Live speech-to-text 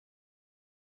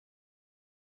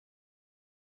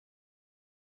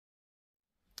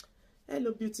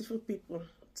Hello beautiful people.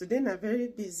 Today na very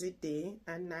busy day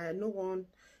and I no want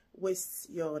waste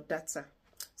your data.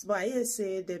 So I hear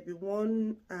say there be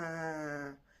one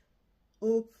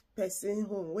old person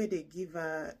home where they give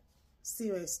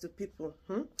COS to people.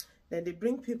 Then they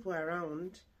bring people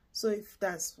around. So if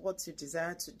that's what you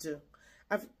desire to do.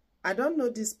 I don't know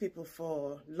these people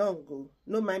for long ago.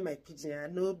 No mind my pidgin.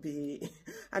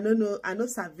 I know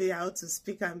survey how to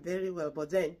speak them very well, but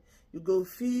then you go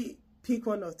pick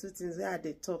one or two things where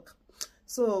they talk.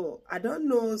 So I don't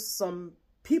know some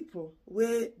people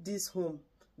where this home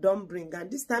don't bring, and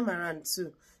this time around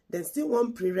too they still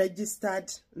want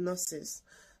pre-registered nurses.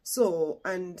 So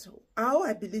and how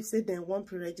I believe say they want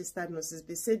pre-registered nurses,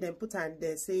 they say they put and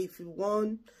they say if you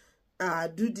want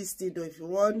do this thing, or if you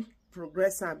want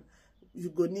progress them, you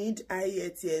go need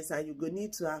IELTS and you go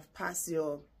need to have passed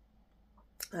your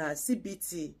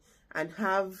CBT and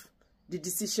have the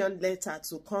decision letter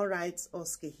to come write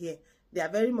OSCE here. They are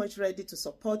very much ready to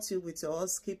support you with your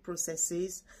OSCE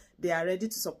processes. They are ready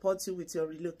to support you with your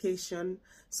relocation.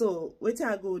 So what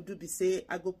I go do be say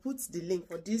I go put the link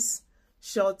for this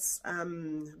short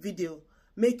video.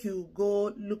 Make you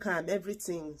go look at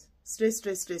everything straight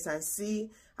and see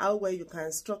how well you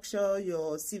can structure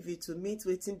your CV to meet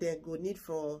waiting they go need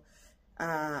for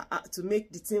to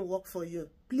make the thing work for you.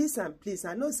 Please and please,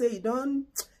 I know say you don't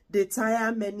they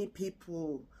tire many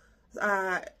people.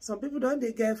 Some people don't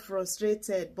they get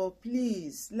frustrated, but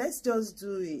please let's just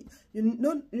do it. You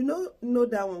know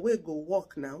that one way go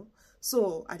work now.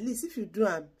 So at least if you do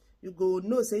them, you go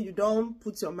know say you don't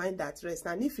put your mind at rest,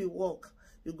 and if you work,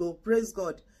 you go praise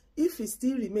God. If it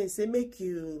still remains, say make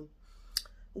you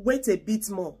wait a bit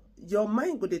more. Your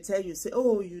mind go they tell you say,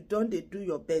 oh, you don't they do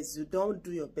your best, you don't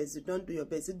do your best, you don't do your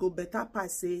best. It go better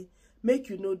pass say make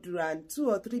you no do, and 2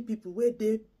 or 3 people where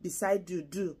they beside you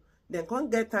do. Then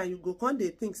can't get time, you go can't they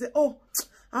think say, oh,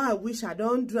 I wish I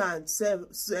don't do and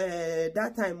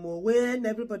that time or when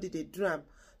everybody they do them.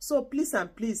 So please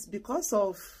and please, because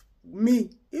of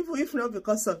me, if not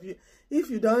because of you,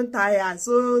 if you don't tire,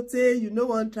 so say you no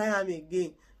one try them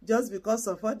again, just because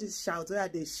of all this shout where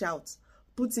they shout,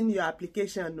 put in your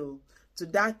application to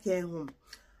that care home.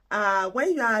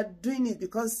 When you are doing it,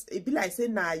 because it be like say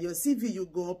now your CV you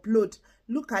go upload,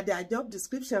 look at their job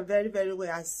description very well.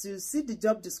 As you see the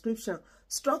job description,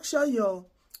 structure your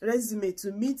resume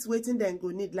to meet waiting then go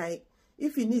need. Like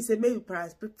if you need say maybe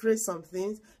prepare some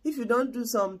things, if you don't do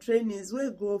some trainings, we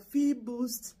go fee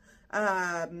boost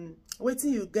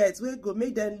waiting you get, we go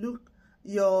make them look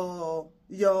your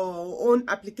own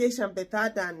application better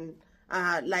than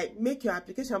like make your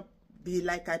application be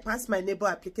like I pass my neighbor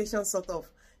application sort of.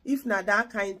 If not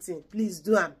that kind of thing, please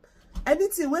do them.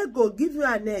 Anything we go give you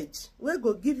an edge,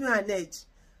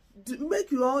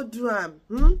 make you all do them,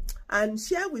 and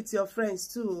share with your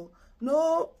friends too.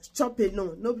 No chop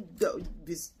alone, no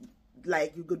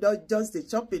like you go just the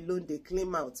chop alone, they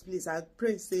claim out. Please, I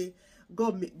pray say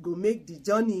God go make the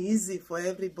journey easy for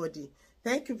everybody.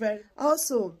 Thank you very much.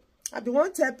 Also, I be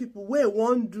want to tell people where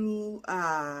won't do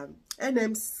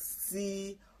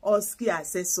NMC OSCE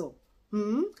assessor.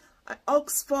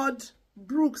 Oxford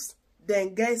Brooks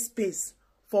then get space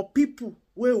for people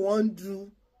where won't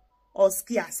do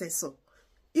OSCE assessor.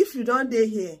 If you don't dey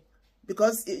here,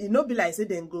 because it no be like say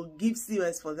then go give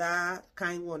COS for that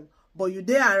kind one, but you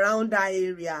dey around that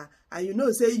area and you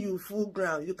know say you full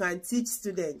ground, you can teach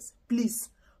students. Please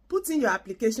put in your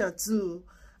application too.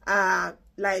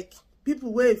 Like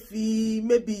people where feel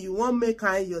maybe you won't make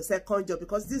your second job,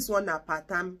 because this one a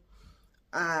part-time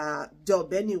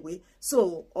job anyway.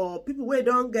 So or people where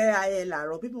don't get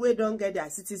ILR, or people where don't get their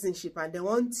citizenship and they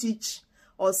won't teach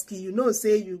OSCE, you know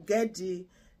say you get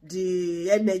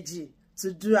the energy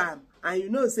to do them, and you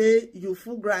know say you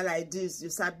full ground like this, you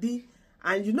sabi,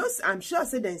 and you know I'm sure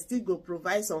say they still go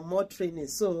provide some more training.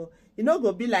 So you know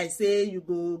go be like say you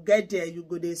go get there, you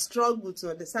go they struggle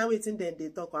to understand waiting then they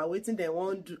talk or waiting they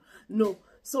won't do. No.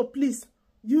 So please,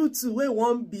 you too we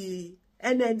won't be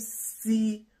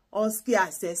NMC OSCE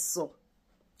assessor,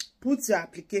 put your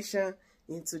application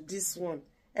into this one.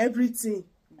 Everything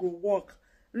go work.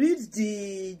 Read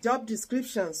the job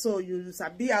description so you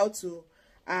sabi how to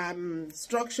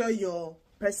structure your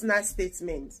personal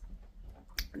statement.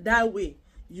 That way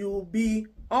you'll be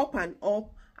up and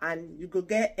up, and you go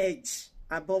get edge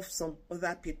above some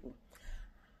other people.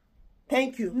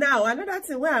 Thank you. Now another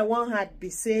thing where I want had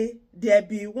be say there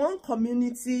be one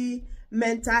community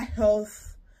mental health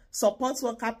support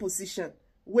worker position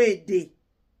where they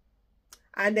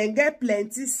and then get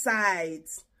plenty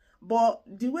sites, but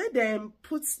the way them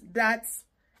put that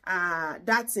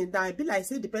that thing down, it be like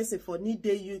say the person for need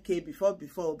the UK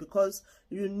before, because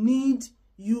you need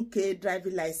UK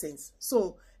driving license.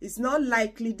 So it's not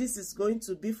likely this is going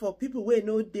to be for people who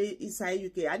know they inside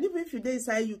UK. And even if you dey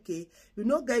inside UK, you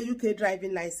no get UK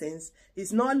driving license,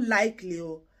 it's not likely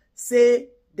say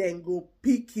then go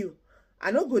pick you.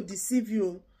 I no go deceive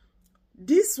you.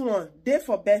 This one, dey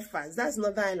for Belfast. That's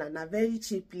Northern Ireland, a very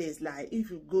cheap place. Like if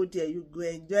you go there, you go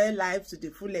enjoy life to the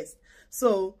fullest.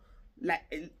 So, like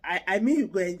I mean, you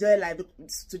go enjoy life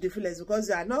to the fullest because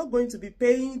you are not going to be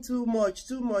paying too much.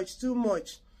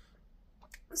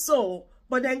 So,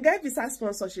 but then get visa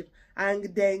sponsorship and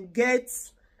then get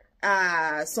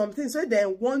something so they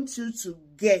want you to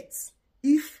get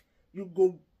if you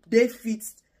go dey fit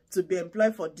to be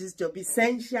employed for this job.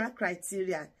 Essential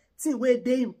criteria. Thing where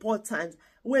they important,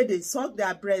 where they suck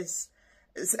their breasts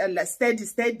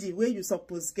steady where you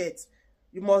suppose get.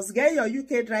 You must get your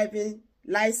UK driving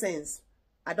license.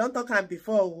 I don't talk am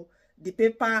before. The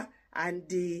paper and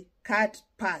the card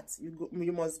part,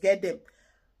 you must get them.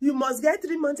 You must get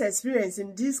 3 months experience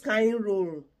in this kind of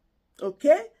role.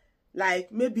 Okay?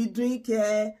 Like maybe doing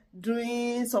care,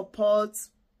 doing support,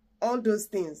 all those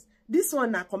things. This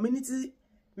one na community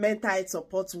mental health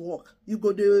support work. You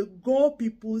go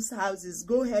people's houses,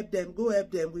 go help them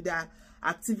with their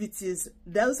activities.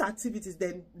 Those activities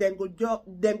then go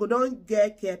don't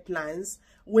get care plans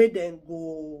where then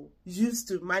go use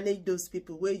to manage those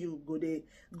people where you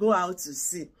go out to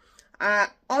see.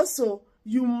 Also,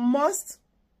 you must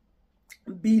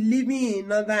be living in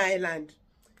Northern Ireland.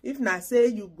 If not say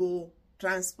you go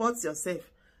transport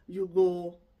yourself, you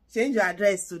go change your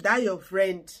address to that your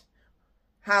friend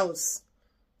house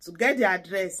to get the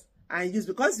address and use,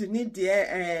 because you need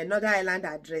the Northern Ireland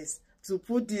address to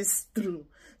put this through.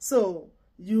 So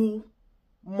you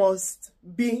must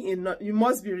be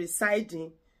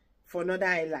residing for Northern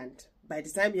Ireland by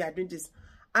the time you are doing this.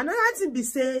 Another thing be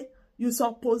say you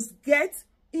suppose get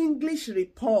English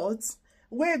reports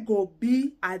where go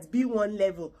be at B1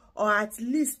 level, or at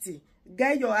least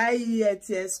get your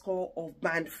IELTS score of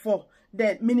band 4,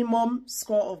 then minimum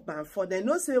score of band 4. Then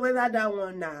no say whether that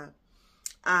one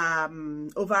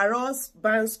overall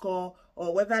band score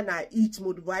or whether na each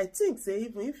mode. But I think say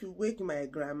even if you wake my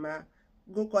grandma,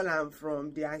 go call am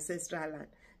from the ancestral land,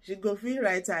 she go feel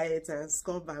right her and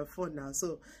score band 4 now.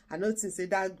 So I don't think say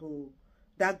that go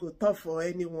tough for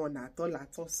anyone at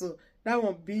all. So that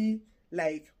won't be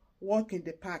like walk in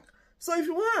the park. So if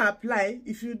you want to apply,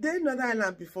 if you did Northern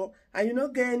Ireland before and you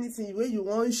don't get anything where you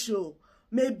want show,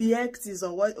 maybe ECTS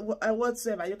or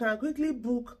whatsoever, you can quickly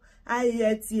book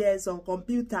IELTS on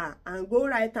computer and go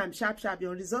write them sharp.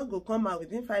 Your result will come out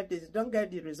within 5 days. You don't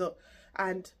get the result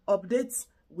and updates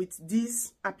with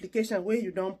this application where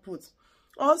you don't put.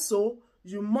 Also,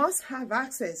 you must have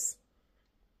access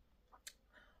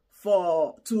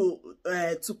to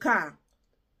car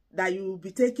that you will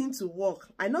be taking to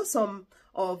work. I know some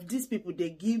of these people, they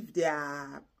give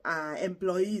their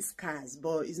employees cars,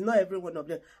 but it's not every one of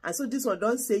them. And so this one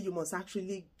don't say you must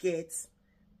actually get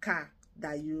car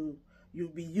that you'll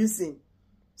be using.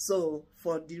 So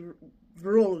for the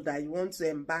role that you want to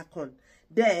embark on,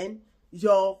 then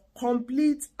your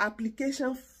complete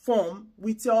application form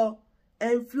with your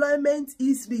employment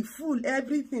history, full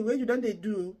everything where you don't they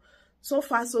do. So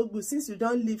far so good. Since you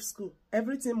don't leave school,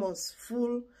 everything must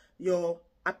full your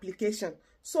application.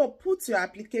 So put your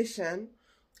application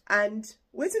and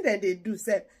waiting then they do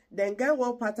say then get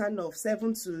one pattern of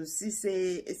 7 to 6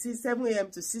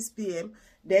 a.m. to 6 p.m.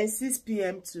 then 6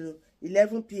 p.m. to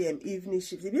 11 p.m. evening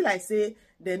shift. It be like say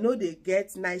they know they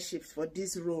get night shift for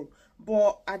this role,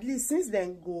 but at least since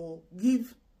then go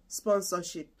give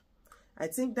sponsorship, I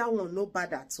think that one no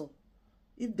bad at all.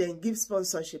 If then give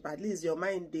sponsorship, at least your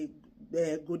mind they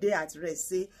go there at rest.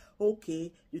 Say,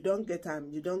 okay, you don't get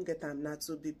them now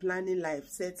to be planning life,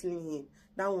 settling in.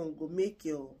 That one go make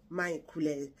your mind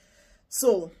cooler.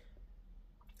 So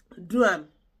do them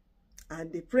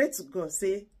and they pray to God.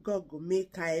 Say God go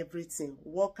make everything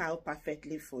work out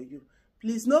perfectly for you.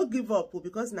 Please no give up,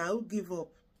 because now who give up?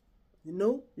 You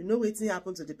know wetin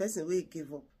happen to the person who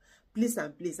give up. Please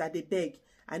and please, I dey beg.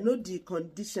 I know the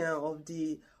condition of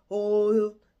the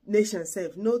whole nation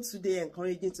self, not today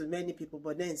encouraging to many people,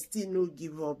 but then still no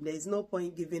give up. There is no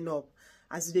point giving up.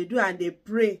 As they do and they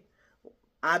pray,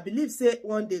 I believe say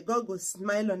one day God go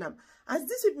smile on them. As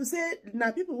these people say,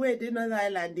 now people where they Northern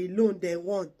Ireland they loan they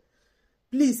want.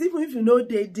 Please, even if you know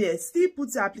they there, still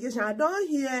put your application. I don't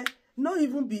hear, not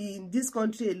even be in this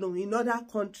country alone, in other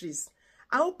countries.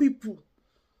 How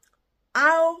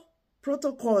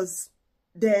protocols,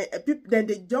 then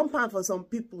they jump out for some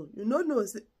people. You know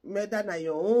whether na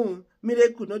your own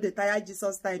miracle, no the tire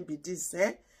Jesus time be this,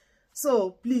 eh?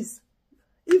 So please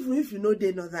even if you know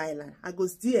dey Northern Ireland, I go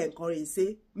still encourage,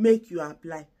 say, make you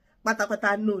apply.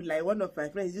 Patapata no, like one of my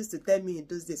friends used to tell me in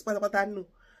those days, patapata no.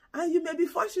 And you may be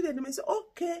fortunate, they may say,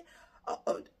 okay,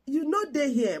 you know they're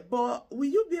here, but will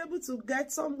you be able to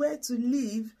get somewhere to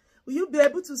live? Will you be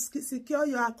able to secure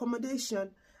your accommodation?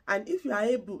 And if you are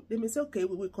able, they may say, okay,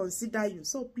 we will consider you.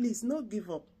 So please, no give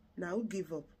up. Now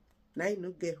give up. Now you no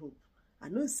get hope. I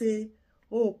know say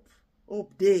hope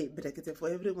day, but I get it for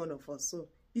every one of us. So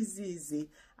easy.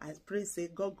 I pray, say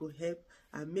God go help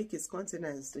and make his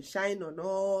countenance to shine on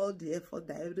all the effort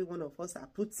that every one of us are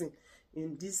putting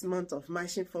in this month of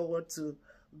marching forward to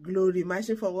glory,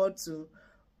 marching forward to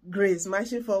grace,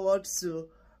 marching forward to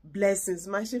blessings,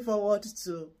 marching forward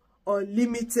to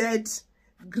unlimited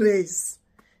grace.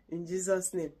 In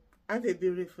Jesus' name, have a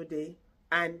beautiful day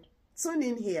and tune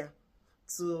in here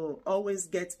to always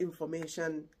get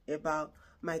information about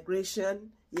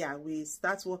migration. Yeah, we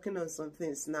start working on some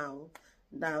things now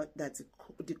that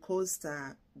the coasts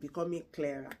are becoming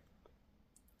clearer.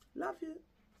 Love you.